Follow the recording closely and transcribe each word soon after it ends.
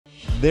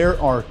There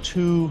are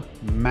two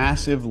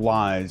massive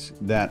lies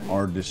that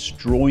are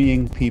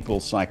destroying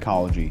people's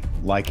psychology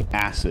like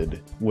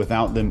acid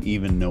without them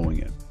even knowing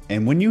it.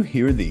 And when you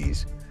hear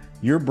these,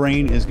 your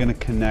brain is going to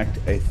connect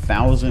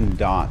 1,000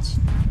 dots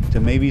to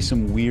maybe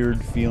some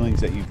weird feelings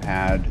that you've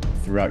had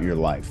throughout your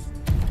life.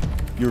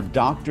 Your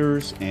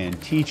doctors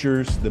and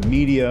teachers, the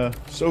media,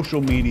 social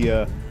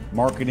media,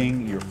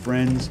 marketing, your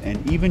friends,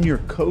 and even your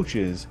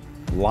coaches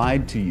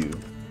lied to you.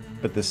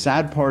 But the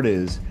sad part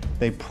is,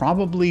 they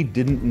probably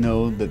didn't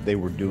know that they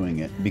were doing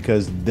it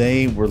because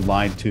they were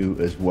lied to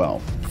as well.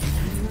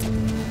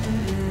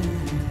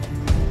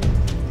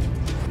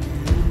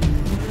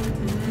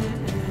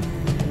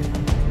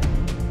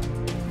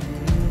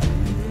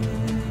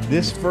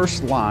 This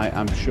first lie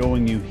I'm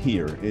showing you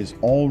here is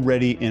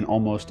already in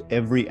almost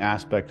every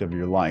aspect of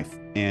your life,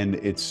 and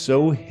it's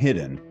so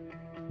hidden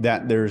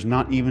that there's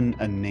not even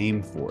a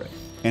name for it.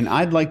 And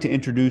I'd like to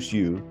introduce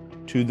you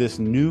to this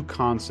new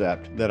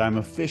concept that I'm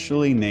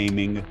officially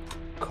naming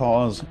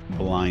cause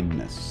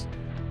blindness.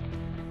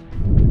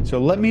 So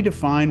let me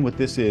define what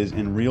this is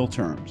in real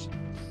terms.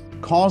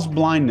 Cause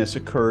blindness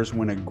occurs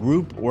when a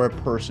group or a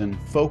person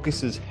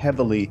focuses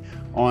heavily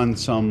on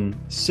some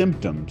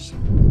symptoms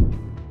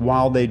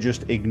while they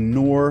just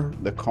ignore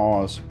the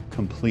cause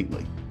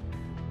completely.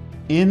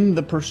 In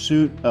the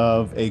pursuit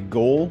of a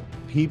goal,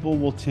 people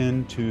will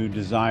tend to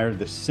desire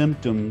the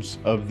symptoms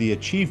of the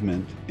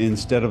achievement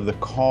instead of the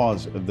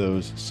cause of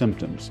those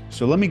symptoms.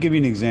 So let me give you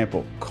an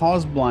example.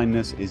 Cause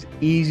blindness is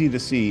easy to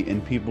see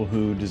in people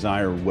who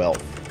desire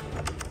wealth.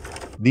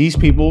 These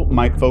people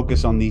might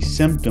focus on the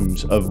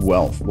symptoms of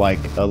wealth, like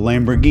a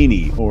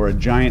Lamborghini or a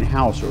giant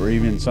house or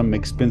even some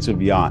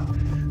expensive yacht.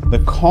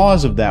 The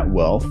cause of that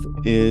wealth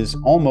is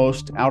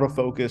almost out of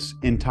focus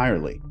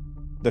entirely.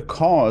 The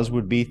cause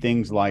would be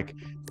things like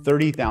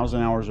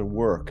 30,000 hours of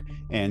work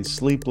and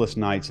sleepless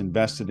nights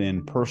invested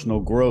in personal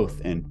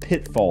growth and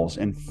pitfalls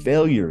and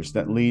failures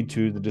that lead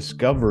to the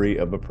discovery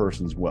of a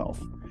person's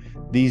wealth.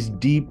 These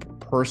deep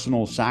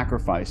personal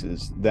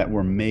sacrifices that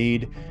were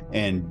made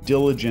and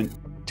diligent,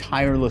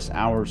 tireless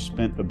hours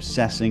spent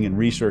obsessing and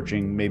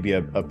researching maybe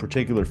a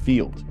particular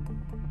field.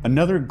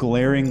 Another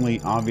glaringly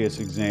obvious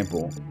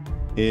example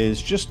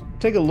is just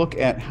take a look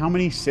at how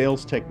many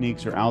sales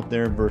techniques are out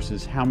there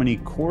versus how many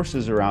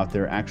courses are out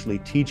there actually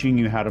teaching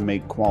you how to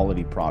make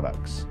quality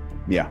products.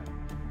 Yeah,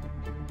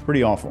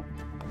 pretty awful.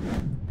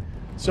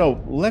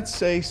 So let's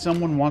say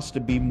someone wants to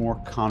be more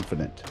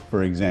confident,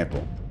 for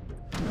example.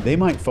 They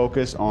might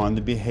focus on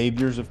the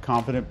behaviors of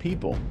confident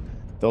people.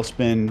 They'll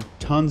spend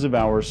tons of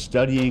hours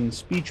studying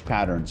speech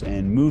patterns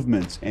and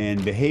movements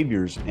and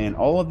behaviors and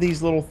all of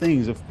these little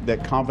things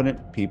that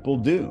confident people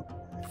do.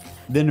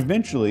 Then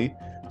eventually,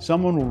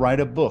 someone will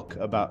write a book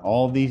about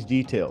all these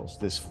details,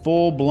 this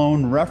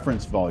full-blown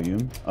reference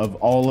volume of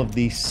all of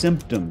these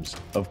symptoms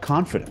of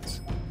confidence.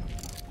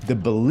 The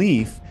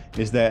belief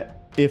is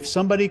that if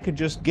somebody could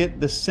just get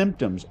the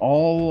symptoms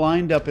all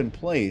lined up in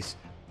place,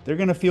 they're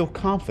going to feel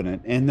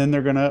confident and then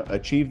they're going to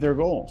achieve their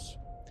goals.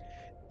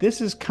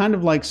 This is kind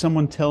of like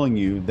someone telling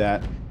you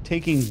that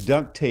taking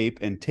duct tape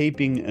and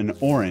taping an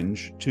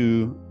orange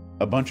to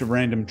a bunch of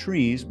random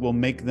trees will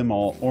make them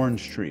all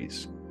orange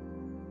trees.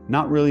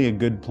 Not really a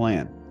good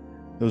plan.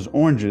 Those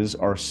oranges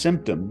are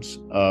symptoms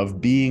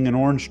of being an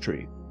orange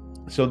tree.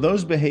 So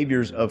those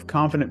behaviors of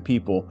confident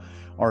people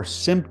are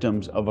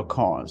symptoms of a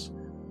cause.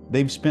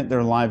 They've spent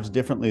their lives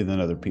differently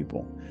than other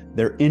people.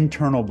 Their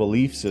internal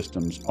belief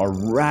systems are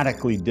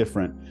radically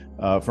different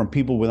from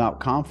people without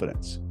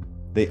confidence.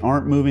 They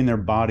aren't moving their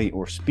body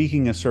or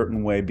speaking a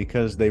certain way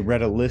because they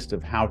read a list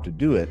of how to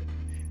do it.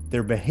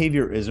 Their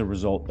behavior is a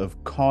result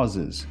of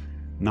causes,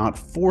 not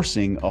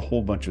forcing a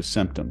whole bunch of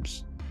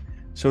symptoms.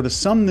 So to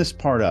sum this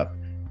part up,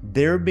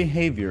 their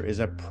behavior is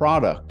a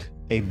product,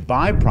 a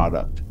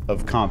byproduct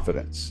of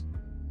confidence,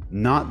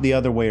 not the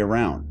other way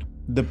around.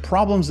 The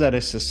problems that a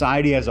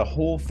society as a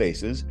whole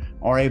faces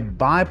are a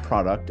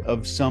byproduct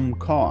of some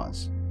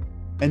cause,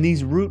 and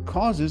these root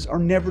causes are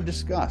never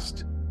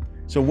discussed.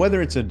 So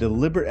whether it's a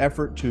deliberate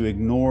effort to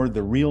ignore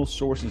the real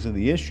sources of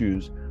the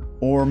issues,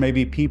 or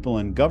maybe people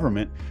in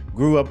government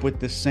grew up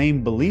with the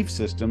same belief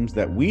systems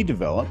that we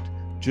developed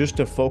just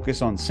to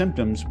focus on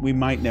symptoms, we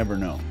might never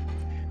know.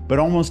 But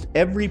almost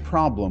every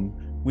problem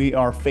we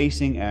are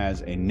facing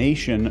as a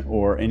nation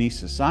or any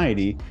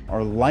society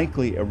are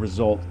likely a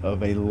result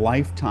of a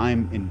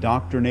lifetime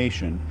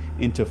indoctrination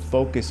into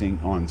focusing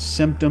on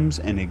symptoms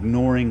and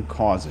ignoring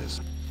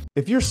causes.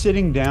 If you're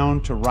sitting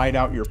down to write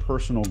out your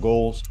personal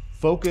goals,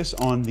 focus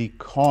on the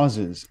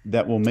causes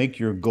that will make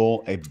your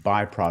goal a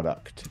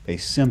byproduct, a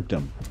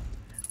symptom.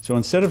 So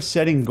instead of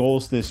setting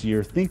goals this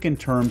year, think in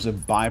terms of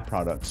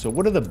byproducts. So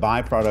what are the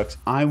byproducts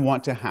I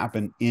want to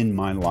happen in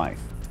my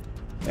life?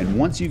 And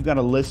once you've got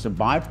a list of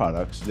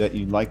byproducts that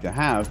you'd like to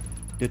have,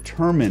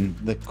 determine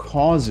the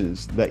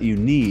causes that you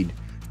need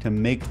to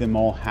make them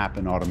all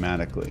happen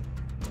automatically.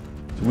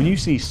 So when you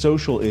see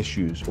social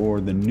issues or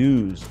the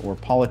news or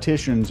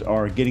politicians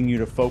are getting you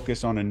to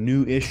focus on a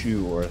new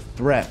issue or a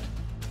threat,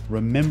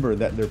 remember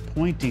that they're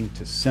pointing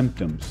to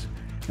symptoms.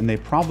 and they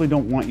probably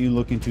don't want you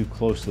looking too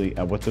closely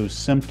at what those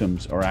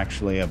symptoms are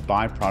actually a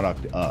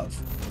byproduct of.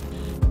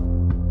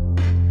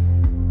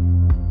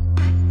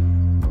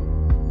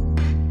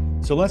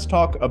 So let's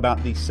talk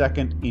about the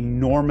second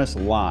enormous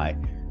lie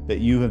that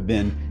you have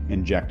been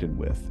injected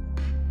with.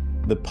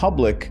 The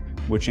public,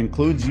 which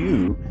includes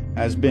you,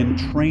 has been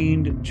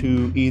trained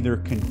to either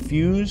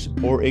confuse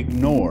or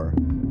ignore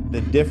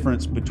the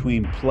difference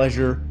between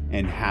pleasure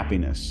and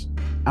happiness.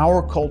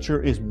 Our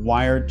culture is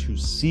wired to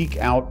seek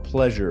out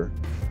pleasure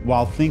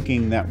while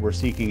thinking that we're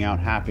seeking out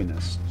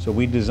happiness. So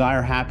we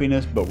desire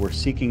happiness, but we're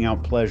seeking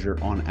out pleasure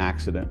on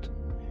accident.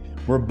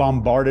 We're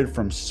bombarded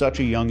from such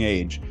a young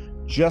age,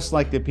 just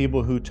like the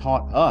people who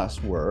taught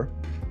us were,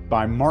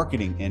 by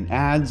marketing and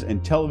ads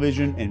and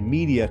television and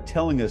media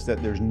telling us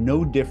that there's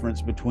no difference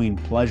between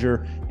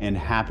pleasure and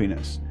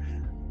happiness.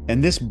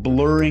 And this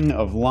blurring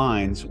of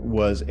lines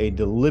was a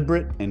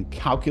deliberate and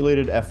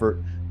calculated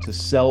effort to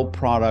sell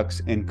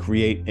products and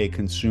create a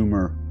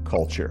consumer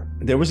culture.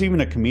 There was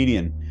even a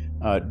comedian,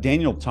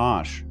 Daniel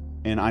Tosh,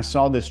 and I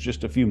saw this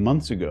just a few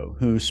months ago,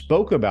 who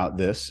spoke about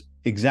this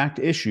exact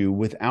issue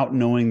without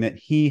knowing that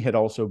he had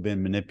also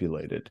been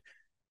manipulated.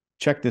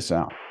 Check this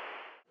out.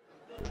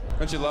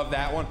 Don't you love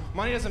that one?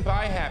 Money doesn't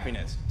buy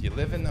happiness. Do you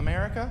live in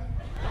America?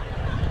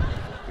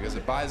 Because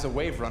it buys a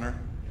wave runner.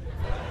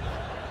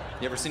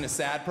 You ever seen a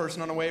sad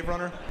person on a wave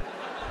runner?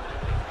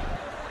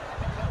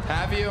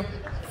 Have you?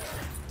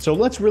 So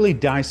let's really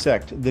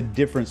dissect the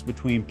difference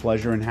between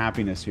pleasure and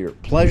happiness here.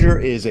 Pleasure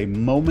is a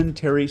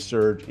momentary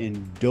surge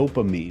in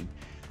dopamine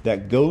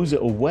that goes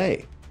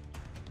away.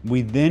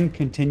 We then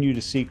continue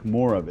to seek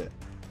more of it.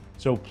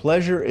 So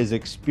pleasure is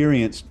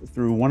experienced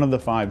through one of the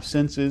five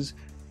senses: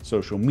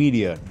 social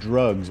media,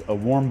 drugs, a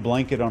warm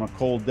blanket on a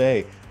cold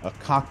day, a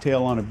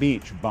cocktail on a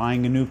beach,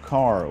 buying a new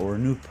car or a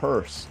new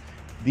purse.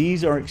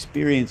 These are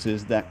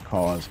experiences that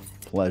cause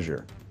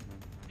pleasure.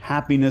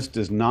 Happiness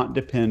does not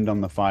depend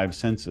on the five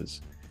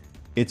senses.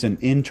 It's an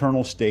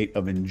internal state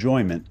of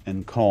enjoyment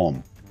and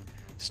calm.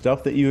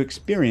 Stuff that you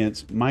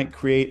experience might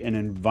create an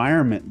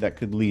environment that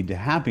could lead to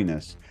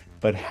happiness,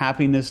 but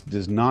happiness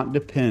does not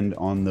depend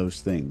on those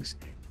things.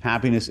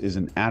 Happiness is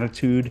an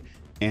attitude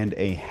and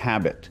a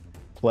habit.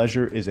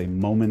 Pleasure is a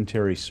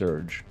momentary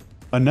surge.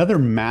 Another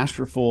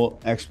masterful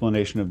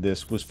explanation of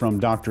this was from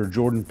Dr.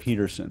 Jordan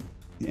Peterson,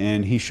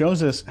 and he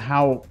shows us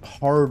how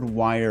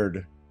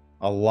hardwired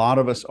a lot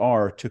of us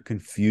are to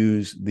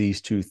confuse these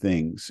two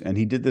things. And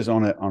he did this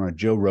on a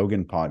Joe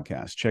Rogan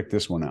podcast. Check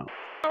this one out.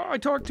 I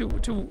talked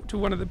to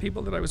one of the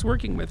people that I was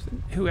working with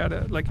who had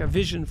a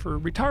vision for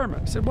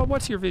retirement. I said, well,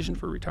 what's your vision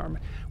for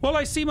retirement? Well,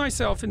 I see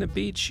myself in the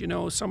beach,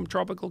 some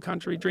tropical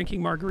country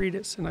drinking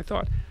margaritas. And I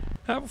thought,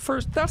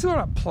 first, that's not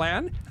a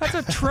plan. That's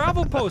a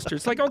travel poster.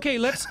 It's like, okay,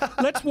 let's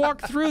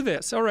walk through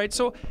this. All right,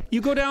 so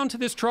you go down to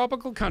this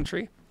tropical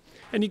country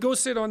and you go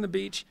sit on the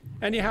beach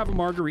and you have a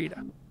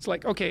margarita. It's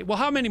like, okay, well,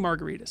 how many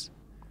margaritas?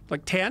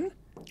 Like 10?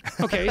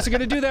 Okay, so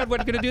gonna do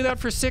that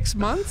for 6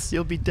 months?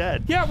 You'll be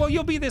dead. Yeah, well,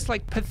 you'll be this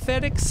like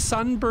pathetic,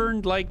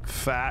 sunburned, like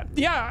fat.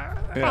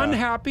 Yeah,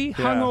 unhappy,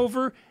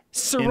 hungover,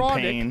 cirrhotic.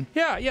 In pain.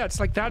 Yeah, it's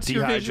like that's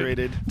your vision.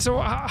 Dehydrated. So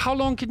how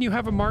long can you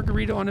have a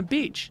margarita on a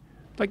beach?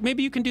 Like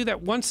maybe you can do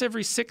that once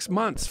every 6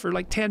 months for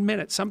like 10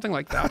 minutes, something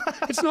like that.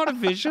 It's not a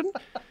vision.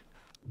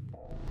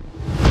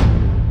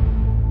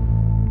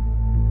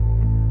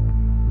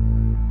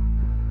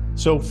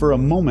 So for a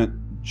moment,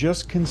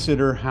 just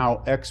consider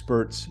how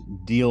experts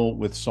deal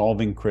with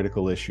solving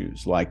critical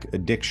issues like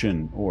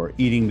addiction or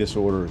eating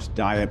disorders,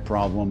 diet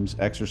problems,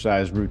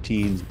 exercise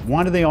routines.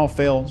 Why do they all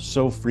fail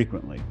so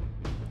frequently?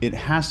 It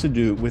has to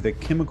do with a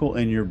chemical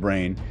in your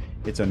brain.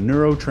 It's a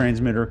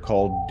neurotransmitter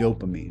called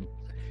dopamine.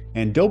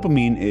 And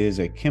dopamine is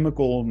a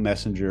chemical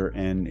messenger,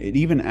 and it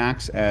even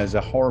acts as a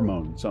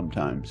hormone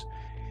sometimes.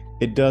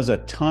 It does a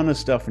ton of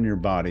stuff in your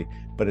body,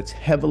 but it's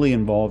heavily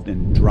involved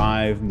in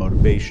drive,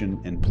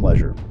 motivation, and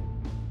pleasure.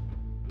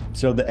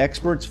 So the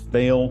experts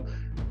fail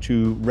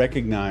to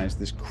recognize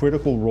this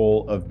critical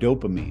role of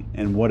dopamine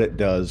and what it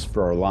does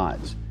for our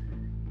lives.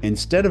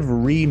 Instead of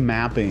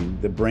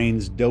remapping the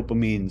brain's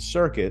dopamine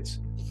circuits,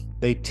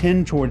 they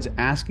tend towards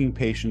asking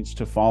patients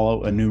to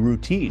follow a new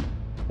routine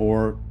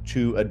or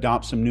to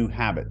adopt some new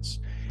habits.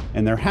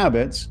 And their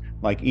habits,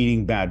 like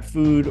eating bad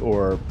food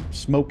or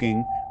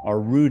smoking, are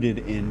rooted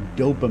in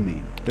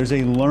dopamine. There's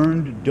a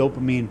learned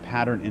dopamine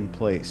pattern in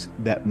place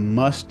that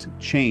must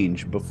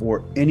change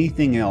before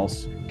anything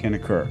else can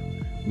occur.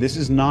 This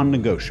is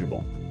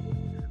non-negotiable.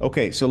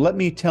 Okay, so let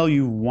me tell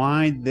you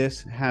why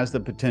this has the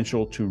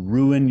potential to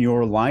ruin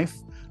your life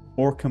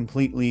or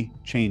completely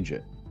change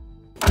it.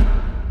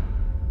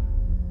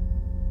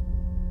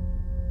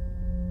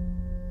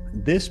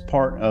 This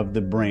part of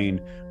the brain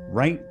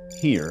right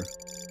here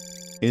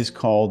is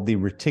called the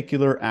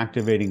reticular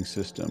activating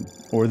system,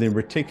 or the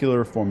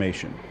reticular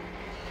formation.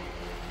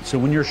 So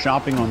when you're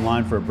shopping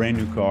online for a brand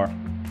new car,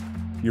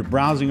 you're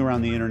browsing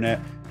around the internet,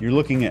 you're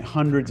looking at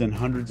hundreds and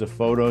hundreds of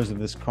photos of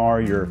this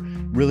car, you're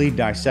really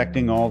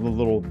dissecting all the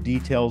little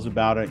details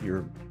about it,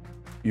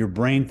 your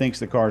brain thinks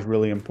the car is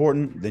really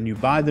important, then you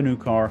buy the new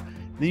car,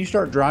 Then you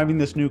start driving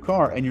this new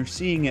car and you're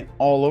seeing it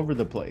all over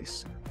the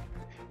place.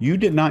 You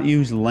did not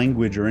use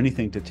language or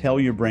anything to tell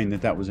your brain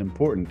that that was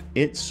important.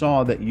 It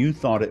saw that you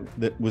thought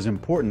that was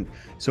important,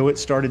 so it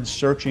started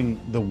searching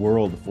the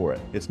world for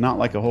it. It's not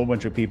like a whole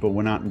bunch of people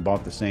went out and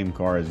bought the same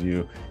car as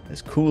you.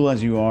 As cool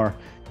as you are,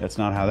 that's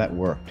not how that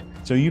worked.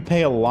 So you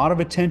pay a lot of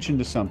attention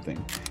to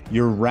something.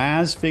 Your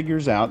RAS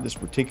figures out, this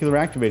particular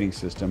activating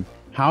system,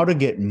 how to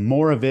get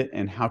more of it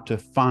and how to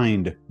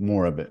find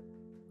more of it.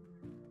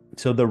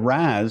 So the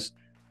RAS,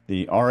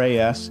 the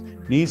RAS,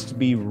 needs to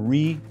be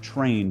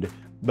retrained,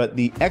 but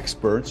the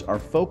experts are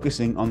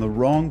focusing on the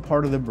wrong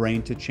part of the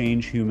brain to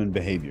change human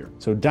behavior.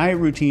 So diet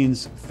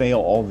routines fail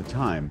all the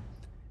time,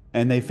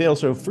 and they fail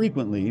so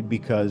frequently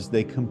because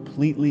they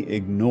completely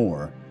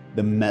ignore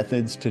the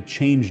methods to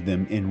change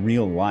them in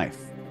real life.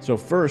 So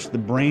first, the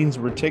brain's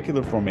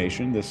reticular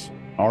formation, this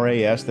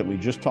RAS that we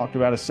just talked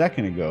about a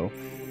second ago,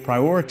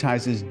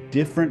 prioritizes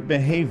different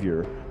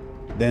behavior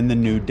than the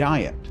new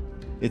diet.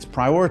 It's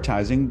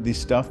prioritizing the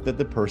stuff that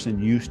the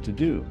person used to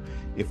do.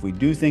 If we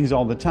do things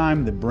all the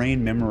time, the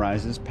brain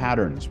memorizes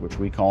patterns, which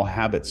we call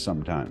habits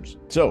sometimes.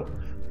 So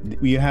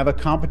you have a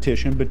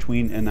competition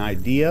between an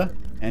idea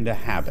and a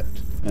habit.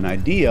 An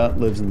idea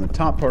lives in the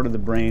top part of the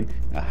brain.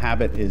 A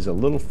habit is a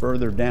little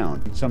further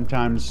down.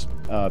 Sometimes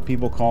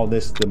people call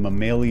this the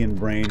mammalian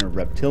brain or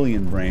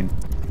reptilian brain.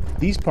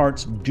 These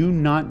parts do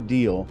not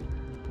deal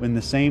with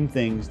the same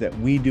things that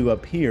we do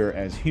up here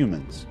as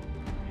humans.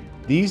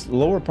 These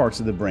lower parts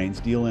of the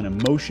brains deal in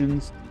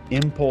emotions,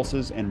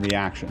 impulses, and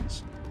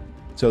reactions.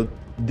 So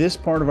this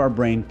part of our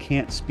brain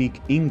can't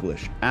speak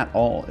English at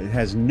all. It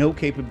has no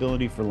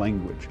capability for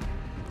language.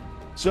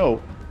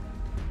 So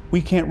we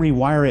can't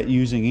rewire it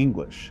using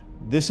English.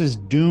 This is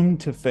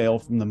doomed to fail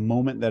from the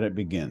moment that it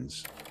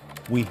begins.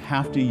 We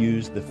have to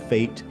use the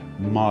FATE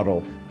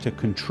model to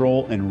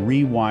control and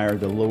rewire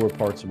the lower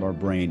parts of our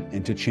brain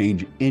and to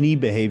change any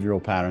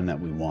behavioral pattern that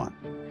we want.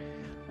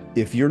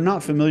 If you're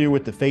not familiar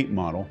with the FATE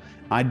model,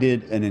 I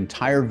did an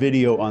entire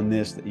video on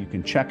this that you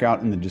can check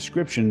out in the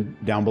description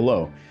down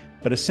below.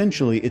 But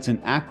essentially, it's an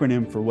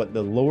acronym for what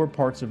the lower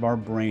parts of our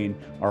brain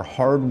are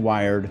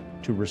hardwired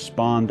to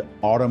respond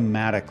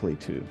automatically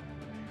to.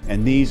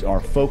 And these are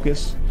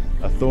focus,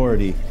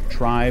 authority,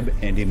 tribe,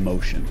 and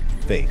emotion,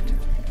 FATE.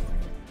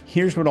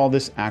 Here's what all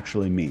this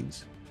actually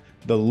means.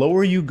 The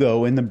lower you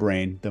go in the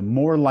brain, the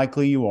more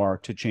likely you are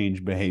to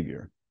change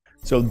behavior.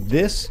 So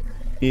this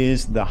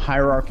is the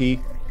hierarchy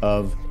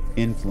of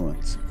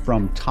influence.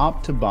 From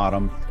top to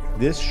bottom,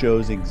 this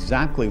shows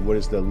exactly what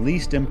is the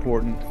least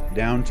important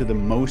down to the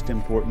most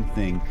important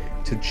thing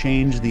to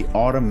change the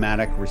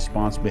automatic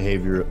response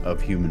behavior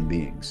of human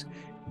beings.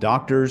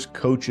 Doctors,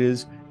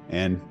 coaches,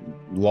 and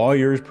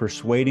lawyers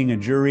persuading a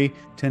jury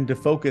tend to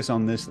focus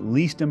on this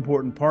least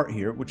important part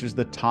here, which is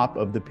the top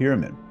of the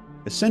pyramid.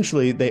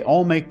 Essentially, they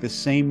all make the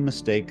same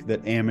mistake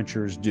that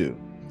amateurs do.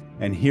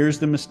 And here's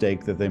the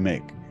mistake that they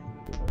make: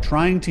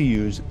 trying to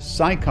use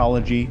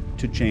psychology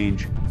to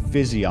change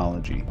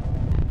physiology.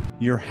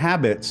 Your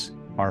habits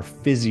are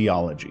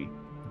physiology.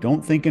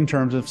 Don't think in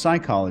terms of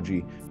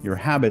psychology. Your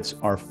habits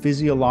are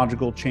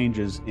physiological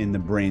changes in the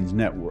brain's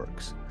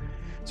networks.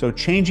 So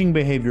changing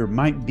behavior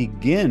might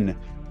begin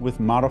with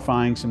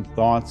modifying some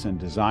thoughts and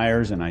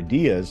desires and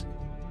ideas,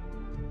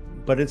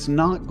 but it's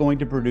not going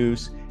to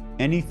produce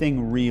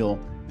anything real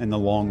in the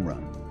long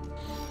run.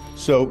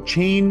 So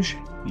change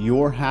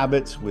your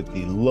habits with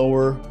the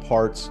lower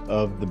parts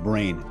of the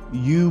brain.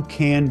 You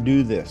can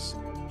do this.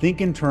 Think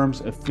in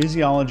terms of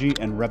physiology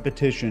and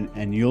repetition,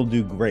 and you'll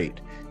do great.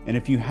 And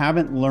if you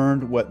haven't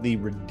learned what the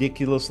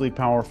ridiculously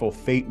powerful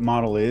FATE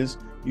model is,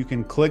 you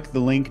can click the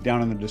link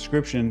down in the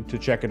description to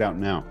check it out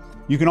now.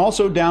 You can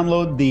also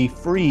download the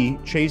free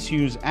Chase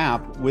Hughes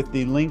app with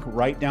the link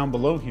right down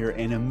below here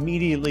and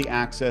immediately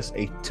access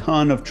a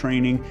ton of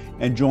training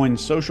and join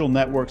social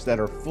networks that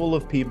are full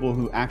of people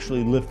who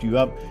actually lift you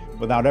up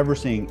without ever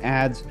seeing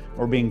ads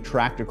or being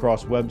tracked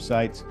across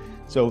websites.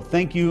 So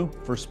thank you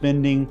for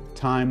spending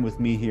time with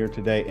me here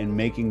today and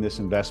making this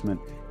investment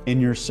in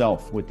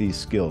yourself with these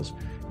skills.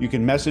 You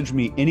can message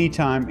me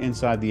anytime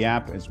inside the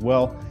app as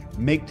well.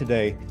 Make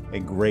today a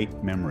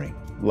great memory.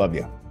 Love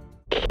you.